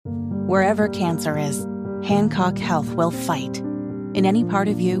Wherever cancer is, Hancock Health will fight. In any part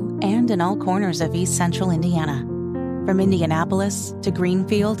of you and in all corners of East Central Indiana. From Indianapolis to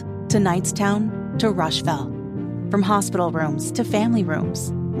Greenfield to Knightstown to Rushville. From hospital rooms to family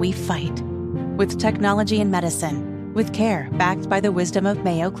rooms, we fight. With technology and medicine, with care backed by the wisdom of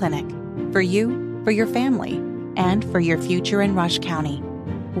Mayo Clinic. For you, for your family, and for your future in Rush County.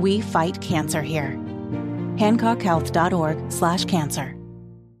 We fight cancer here. HancockHealth.org/cancer.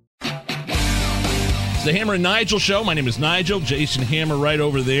 The Hammer and Nigel Show. My name is Nigel. Jason Hammer right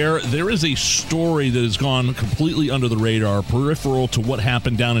over there. There is a story that has gone completely under the radar, peripheral to what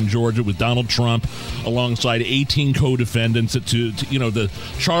happened down in Georgia with Donald Trump alongside 18 co-defendants to the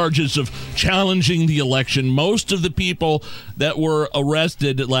charges of challenging the election. Most of the people that were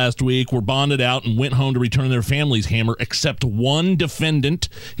arrested last week were bonded out and went home to return their families, Hammer, except one defendant.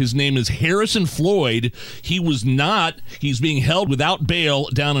 His name is Harrison Floyd. He was not. He's being held without bail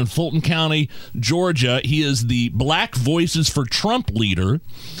down in Fulton County, Georgia. He is the Black Voices for Trump leader.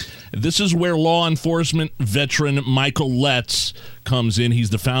 This is where law enforcement veteran Michael Letts comes in. He's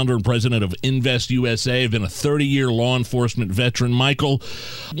the founder and president of Invest USA. I've been a 30-year law enforcement veteran. Michael,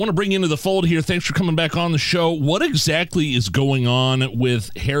 I want to bring you into the fold here. Thanks for coming back on the show. What exactly is going on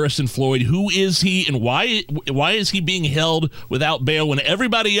with Harrison Floyd? Who is he, and why is he being held without bail when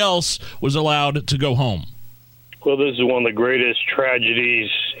everybody else was allowed to go home? Well, this is one of the greatest tragedies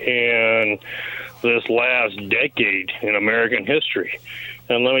in this last decade in American history.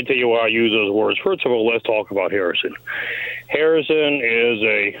 And let me tell you why I use those words. First of all, let's talk about Harrison. Harrison is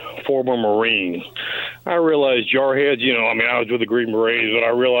a former Marine. I realize Jarheads, I was with the Green Berets, but I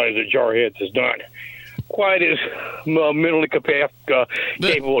realize that Jarheads is not quite as mentally capable.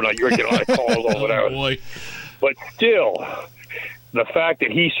 Now, you're getting a lot of calls over there. Boy. But still, the fact that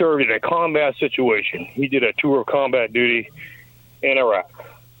he served in a combat situation, he did a tour of combat duty in Iraq.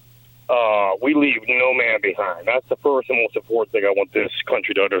 We leave no man behind. That's the first and most important thing I want this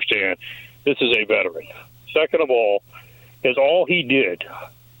country to understand. This is a veteran. Second of all, is all he did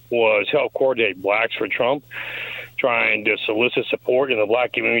was help coordinate blacks for Trump, trying to solicit support in the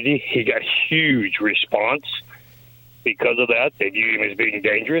black community. He got huge response because of that. They viewed him as being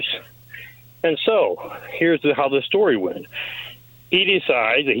dangerous. And so here's how the story went. He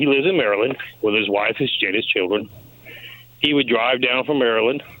decides that he lives in Maryland with his wife, his children. He would drive down from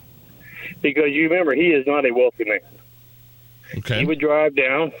Maryland because you remember he is not a wealthy man. Okay. He would drive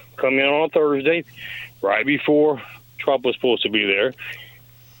down, come in on Thursday, right before Trump was supposed to be there,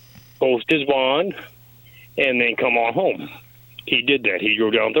 post his bond, and then come on home. He did that. He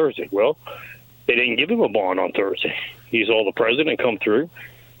drove down Thursday. Well, they didn't give him a bond on Thursday. He saw the president come through,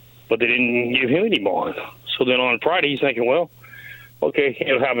 but they didn't give him any bond. So then on Friday, he's thinking, well, okay,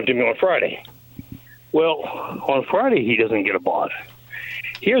 it'll happen to me on Friday. Well, on Friday, he doesn't get a bond.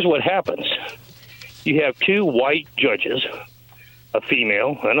 Here's what happens. You have two white judges, a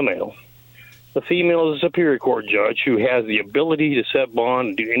female and a male. The female is a Superior Court judge who has the ability to set bond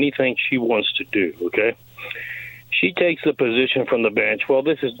and do anything she wants to do, okay? She takes the position from the bench, well,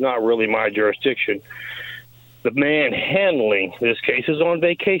 this is not really my jurisdiction. The man handling this case is on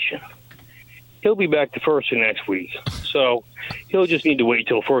vacation. He'll be back the first of next week. So he'll just need to wait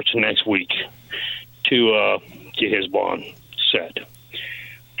till first of next week to get his bond set.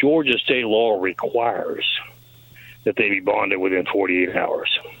 Georgia state law requires that they be bonded within 48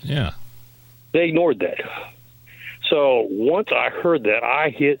 hours. Yeah. They ignored that. So once I heard that, I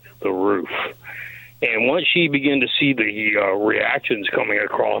hit the roof. And once she began to see the reactions coming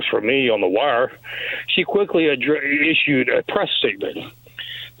across from me on the wire, she quickly issued a press statement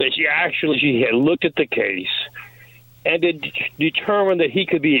that she had looked at the case and determined that he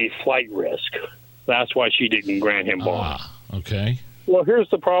could be a flight risk. That's why she didn't grant him bond. Okay. Well, here's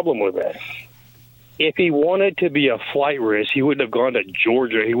the problem with that. If he wanted to be a flight risk, he wouldn't have gone to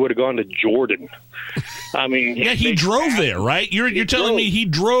Georgia. He would have gone to Jordan. I mean, yeah, he drove there, right? You're telling me he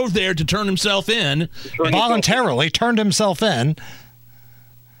drove there to turn himself in, voluntarily turned himself in.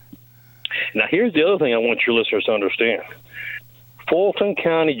 Now, here's the other thing I want your listeners to understand. Fulton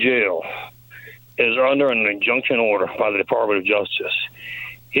County Jail is under an injunction order by the Department of Justice.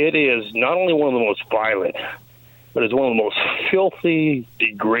 It is not only one of the most violent, but it's one of the most filthy,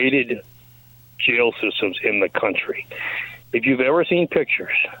 degraded jail systems in the country. If you've ever seen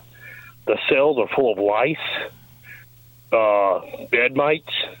pictures, the cells are full of lice, bed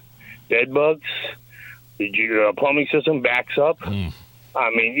mites, bed bugs. The plumbing system backs up. I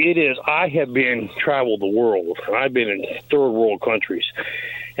mean, it is. I have traveled the world. I've been in third world countries,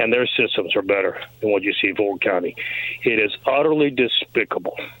 and their systems are better than what you see in Fulton County. It is utterly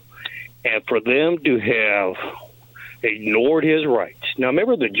despicable. And for them to have ignored his rights. Now,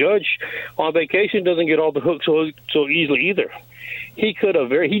 remember, the judge on vacation doesn't get off the hook so easily either. He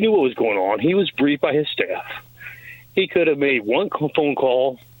knew what was going on. He was briefed by his staff. He could have made one phone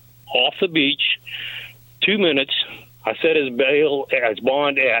call off the beach, 2 minutes. I set his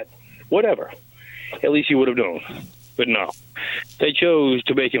bond at whatever. At least he would have known. But no, they chose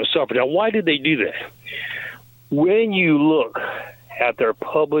to make him suffer. Now, why did they do that? When you look at their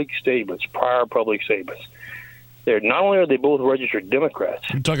public statements, prior public statements, not only are they both registered Democrats.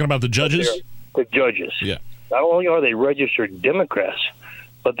 You're talking about the judges? The judges. Yeah. Not only are they registered Democrats,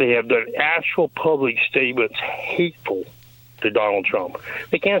 but they have done actual public statements hateful to Donald Trump.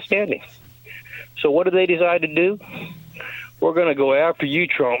 They can't stand him. So what did they decide to do? We're going to go after you,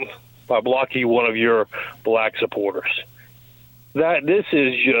 Trump, by blocking one of your black supporters. This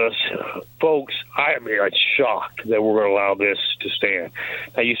is just, folks, I'm shocked that we're going to allow this to stand.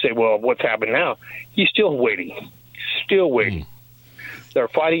 Now you say, well, what's happened now? He's still waiting. Still waiting. They're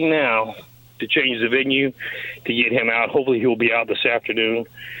fighting now to change the venue, to get him out. Hopefully he'll be out this afternoon.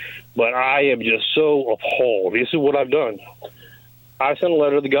 But I am just so appalled. This is what I've done. I sent a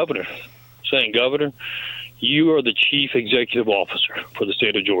letter to the governor saying, Governor, you are the chief executive officer for the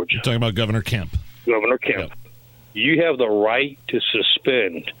state of Georgia. You're talking about Governor Kemp. Governor Kemp. Yep. You have the right to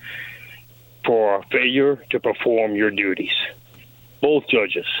suspend for failure to perform your duties. Both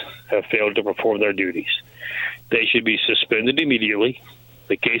judges have failed to perform their duties. They should be suspended immediately.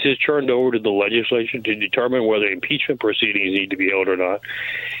 The case is turned over to the legislature to determine whether impeachment proceedings need to be held or not.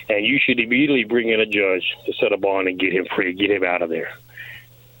 And you should immediately bring in a judge to set a bond and get him free, get him out of there.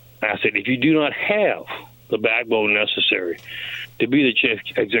 I said, if you do not have the backbone necessary to be the chief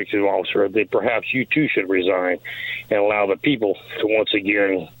executive officer, then perhaps you too should resign and allow the people to once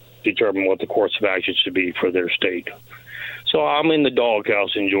again determine what the course of action should be for their state. So I'm in the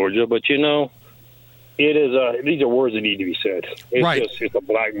doghouse in Georgia, but it is these are words that need to be said. It's a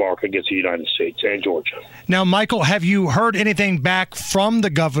black mark against the United States and Georgia. Now, Michael, have you heard anything back from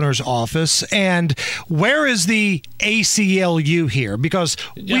the governor's office? And where is the ACLU here? Because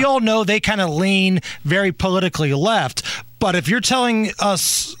we all know they kind of lean very politically left. But if you're telling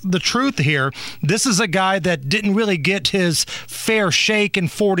us the truth here, this is a guy that didn't really get his fair shake in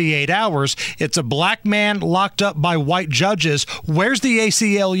 48 hours. It's a black man locked up by white judges. Where's the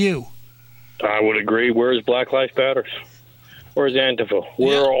ACLU? I would agree. Where's Black Lives Matter? Where's Antifa?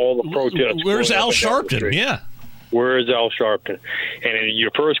 Where are all the protests? Where's Al Sharpton? Yeah. Where is Al Sharpton? And in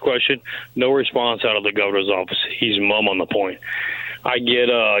your first question, no response out of the governor's office. He's mum on the point. I get,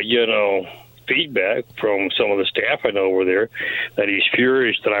 feedback from some of the staff I know over there that he's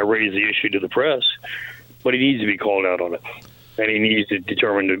furious that I raised the issue to the press, but he needs to be called out on it, and he needs to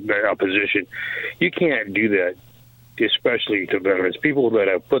determine the opposition. You can't do that, especially to veterans, people that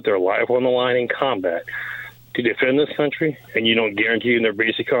have put their life on the line in combat to defend this country, and you don't guarantee them their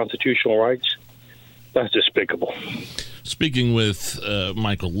basic constitutional rights. That's despicable. Speaking with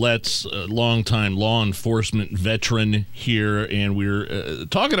Michael Letts, a longtime law enforcement veteran here, and we're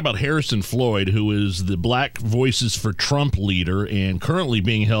talking about Harrison Floyd, who is the Black Voices for Trump leader and currently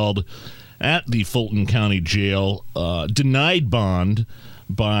being held at the Fulton County Jail, denied bond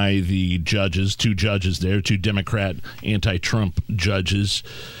by the judges, two judges there, two Democrat anti-Trump judges.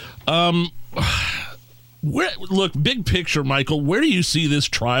 Look, big picture, Michael, where do you see this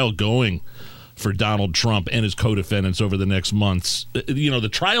trial going for Donald Trump and his co-defendants over the next months? The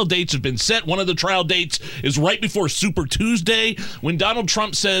trial dates have been set. One of the trial dates is right before Super Tuesday. When Donald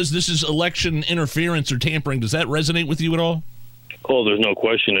Trump says this is election interference or tampering, does that resonate with you at all? Oh, there's no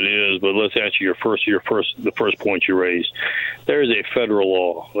question it is, but let's answer the first point you raised. There is a federal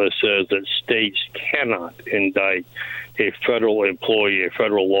law that says that states cannot indict a federal employee, a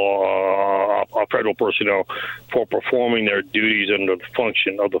federal personnel for performing their duties under the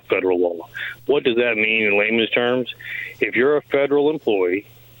function of the federal law. What does that mean in layman's terms? If you're a federal employee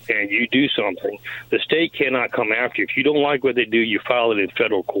and you do something, the state cannot come after you. If you don't like what they do, you file it in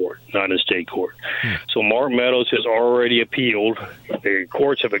federal court, not in state court. So Mark Meadows has already appealed. The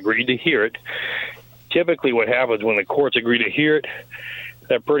courts have agreed to hear it. Typically what happens when the courts agree to hear it,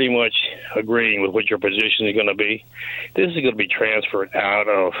 they're pretty much agreeing with what your position is going to be. This is going to be transferred out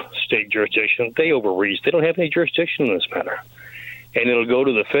of state jurisdiction. They overreach. They don't have any jurisdiction in this matter. And it'll go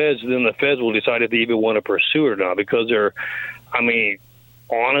to the feds, and then the feds will decide if they even want to pursue it or not, because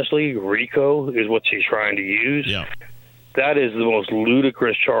honestly, RICO is what she's trying to use. Yeah. That is the most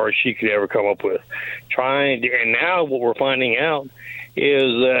ludicrous charge she could ever come up with. And now what we're finding out is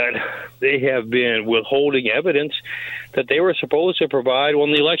that they have been withholding evidence that they were supposed to provide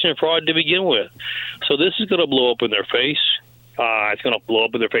on the election fraud to begin with. So this is going to blow up in their face. It's going to blow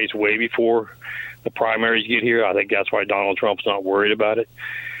up in their face way before the primaries get here. I think that's why Donald Trump's not worried about it.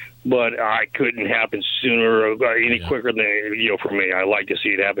 But I couldn't happen sooner or any quicker than, for me. I like to see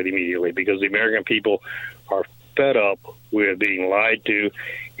it happen immediately because the American people are fed up with being lied to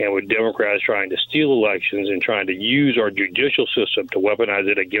and with Democrats trying to steal elections and trying to use our judicial system to weaponize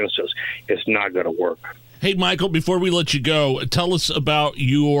it against us. It's not going to work. Hey, Michael, before we let you go, tell us about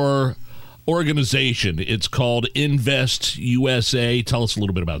your organization. It's called Invest USA. Tell us a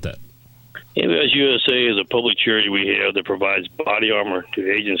little bit about that. Invest USA is a public charity we have that provides body armor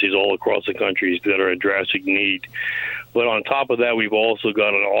to agencies all across the country that are in drastic need. But on top of that, we've also got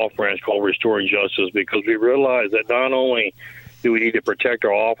an off-branch called Restoring Justice because we realize that not only do we need to protect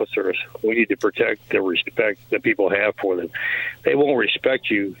our officers, we need to protect the respect that people have for them. They won't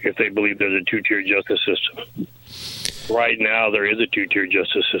respect you if they believe there's a two-tier justice system. Right now, there is a two-tier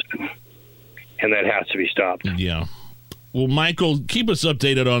justice system, and that has to be stopped. Yeah. Well, Michael, keep us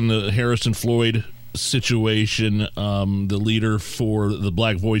updated on the Harrison Floyd situation, the leader for the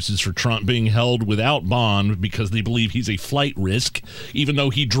Black Voices for Trump being held without bond because they believe he's a flight risk, even though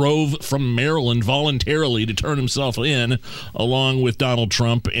he drove from Maryland voluntarily to turn himself in, along with Donald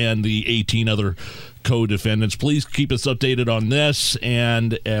Trump and the 18 other co-defendants. Please keep us updated on this,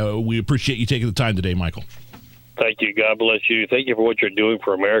 and we appreciate you taking the time today, Michael. Thank you. God bless you. Thank you for what you're doing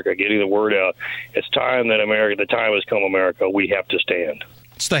for America, getting the word out. It's time that the time has come, America. We have to stand.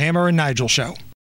 It's the Hammer and Nigel Show.